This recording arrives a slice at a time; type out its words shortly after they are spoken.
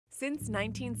Since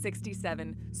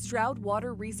 1967, Stroud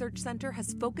Water Research Center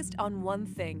has focused on one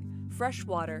thing: fresh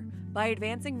water, by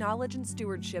advancing knowledge and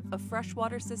stewardship of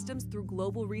freshwater systems through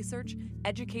global research,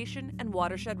 education, and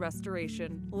watershed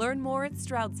restoration. Learn more at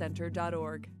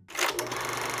stroudcenter.org.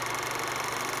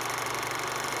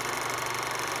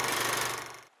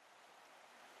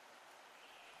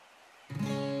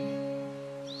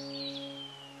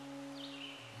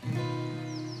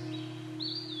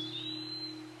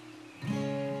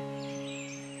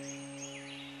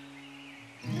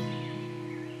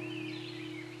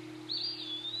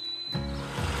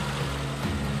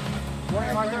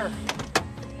 Morning, Arthur.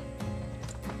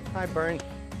 Hi, Bern.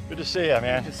 Good to see you,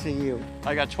 man. Good to see you.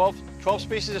 I got 12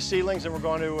 species of seedlings, and we're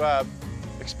going to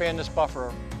expand this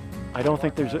buffer. I don't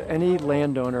think there's any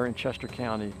landowner in Chester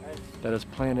County that has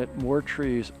planted more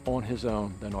trees on his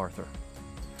own than Arthur.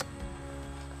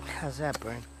 How's that,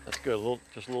 Bern? That's good,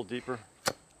 just a little deeper.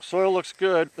 Soil looks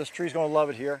good. This tree's going to love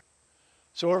it here.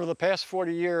 So over the past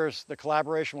 40 years, the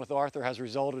collaboration with Arthur has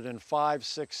resulted in 5,000,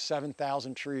 6,000,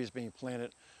 7,000 trees being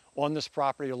planted on this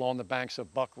property along the banks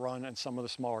of Buck Run and some of the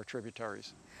smaller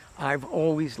tributaries. I've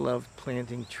always loved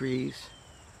planting trees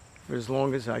for as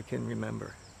long as I can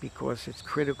remember because it's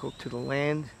critical to the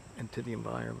land and to the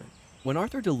environment. When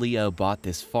Arthur DeLeo bought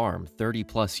this farm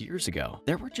 30+ years ago,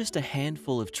 there were just a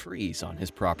handful of trees on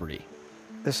his property.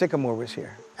 The sycamore was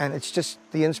here, and it's just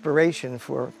the inspiration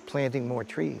for planting more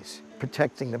trees,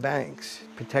 protecting the banks,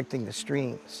 protecting the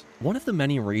streams. One of the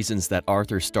many reasons that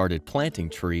Arthur started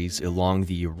planting trees along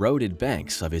the eroded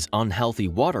banks of his unhealthy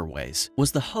waterways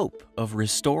was the hope of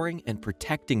restoring and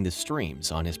protecting the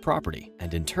streams on his property,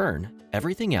 and in turn,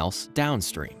 everything else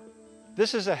downstream.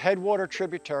 This is a headwater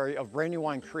tributary of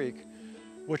Brandywine Creek,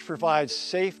 which provides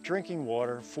safe drinking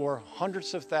water for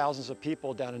hundreds of thousands of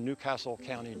people down in Newcastle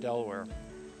County, Delaware.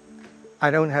 I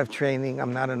don't have training.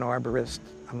 I'm not an arborist.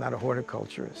 I'm not a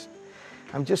horticulturist.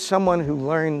 I'm just someone who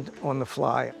learned on the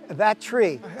fly. That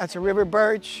tree, that's a river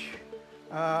birch,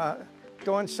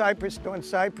 dawn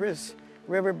cypress,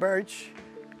 river birch,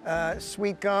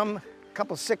 sweet gum, a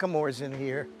couple sycamores in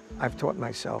here. I've taught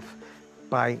myself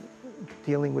by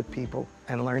dealing with people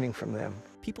and learning from them.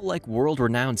 People like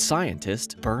world-renowned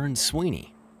scientist Bern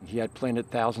Sweeney. He had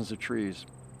planted thousands of trees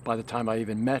by the time I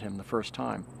even met him the first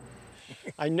time.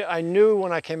 I knew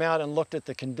when I came out and looked at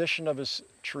the condition of his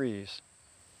trees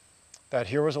that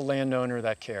here was a landowner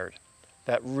that cared,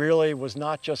 that really was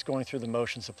not just going through the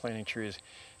motions of planting trees.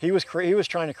 He was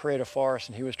trying to create a forest,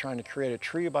 and he was trying to create it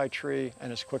tree by tree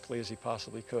and as quickly as he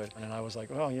possibly could. And I was like,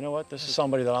 well, you know what? This is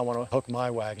somebody that I want to hook my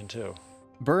wagon to.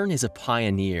 Bern is a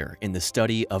pioneer in the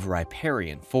study of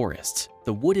riparian forests,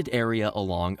 the wooded area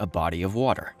along a body of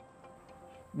water.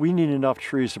 We need enough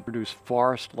trees to produce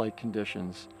forest-like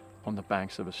conditions on the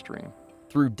banks of a stream.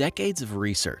 Through decades of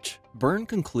research, Bern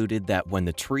concluded that when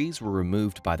the trees were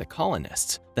removed by the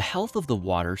colonists, the health of the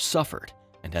water suffered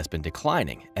and has been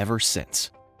declining ever since.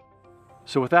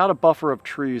 So without a buffer of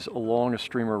trees along a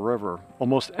stream or river,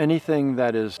 almost anything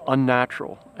that is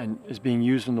unnatural and is being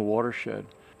used in the watershed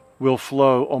will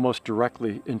flow almost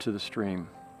directly into the stream,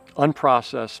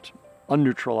 unprocessed,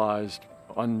 unneutralized,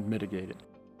 unmitigated.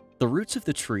 The roots of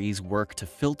the trees work to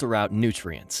filter out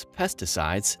nutrients,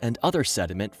 pesticides, and other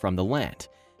sediment from the land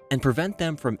and prevent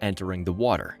them from entering the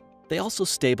water. They also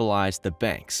stabilize the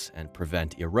banks and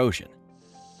prevent erosion.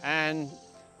 And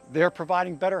they're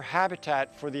providing better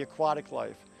habitat for the aquatic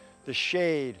life, the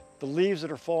shade, the leaves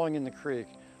that are falling in the creek.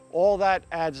 All that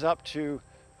adds up to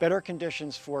better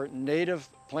conditions for native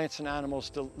plants and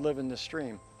animals to live in the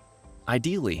stream.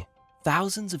 Ideally,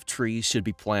 thousands of trees should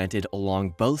be planted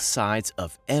along both sides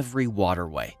of every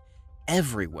waterway,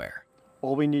 everywhere.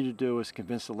 All we need to do is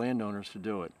convince the landowners to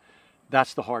do it.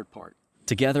 That's the hard part.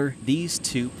 Together, these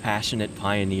two passionate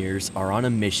pioneers are on a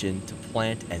mission to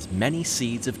plant as many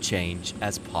seeds of change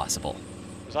as possible.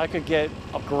 I could get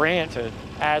a grant to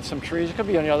add some trees. It could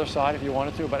be on the other side if you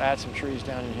wanted to, but add some trees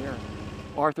down in here.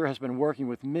 Arthur has been working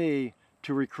with me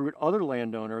to recruit other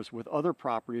landowners with other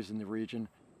properties in the region.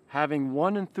 Having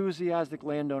one enthusiastic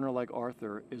landowner like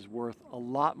Arthur is worth a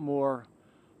lot more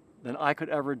than I could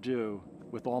ever do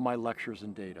with all my lectures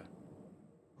and data.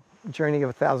 The journey of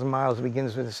 1,000 miles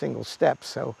begins with a single step.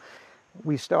 So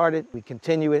we start it, we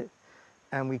continue it,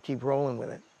 and we keep rolling with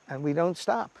it. And we don't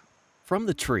stop. From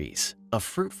the trees, a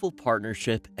fruitful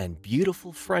partnership and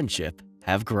beautiful friendship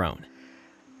have grown.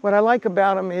 What I like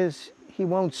about him is he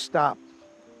won't stop.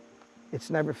 It's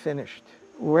never finished.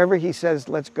 Wherever he says,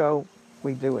 let's go,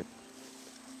 we do it.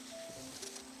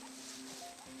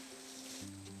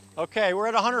 Okay, we're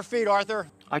at 100 feet, Arthur.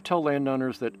 I tell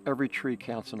landowners that every tree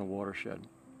counts in a watershed,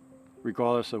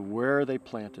 regardless of where they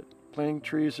plant it. Planting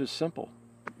trees is simple.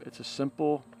 It's a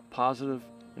simple, positive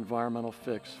environmental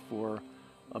fix for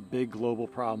a big global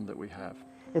problem that we have.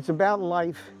 It's about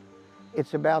life,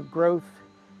 it's about growth,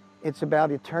 it's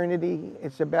about eternity,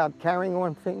 it's about carrying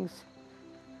on things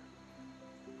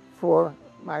for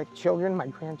my children, my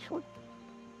grandchildren.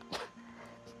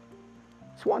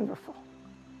 It's wonderful.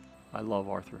 I love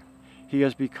Arthur. He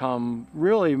has become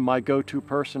really my go-to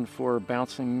person for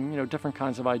bouncing, different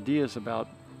kinds of ideas about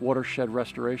watershed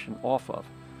restoration off of.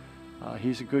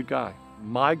 He's a good guy.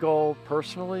 My goal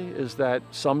personally is that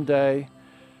someday,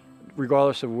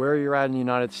 regardless of where you're at in the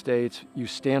United States, you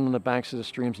stand on the banks of the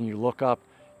streams and you look up,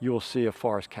 you will see a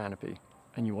forest canopy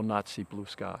and you will not see blue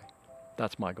sky.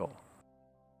 That's my goal.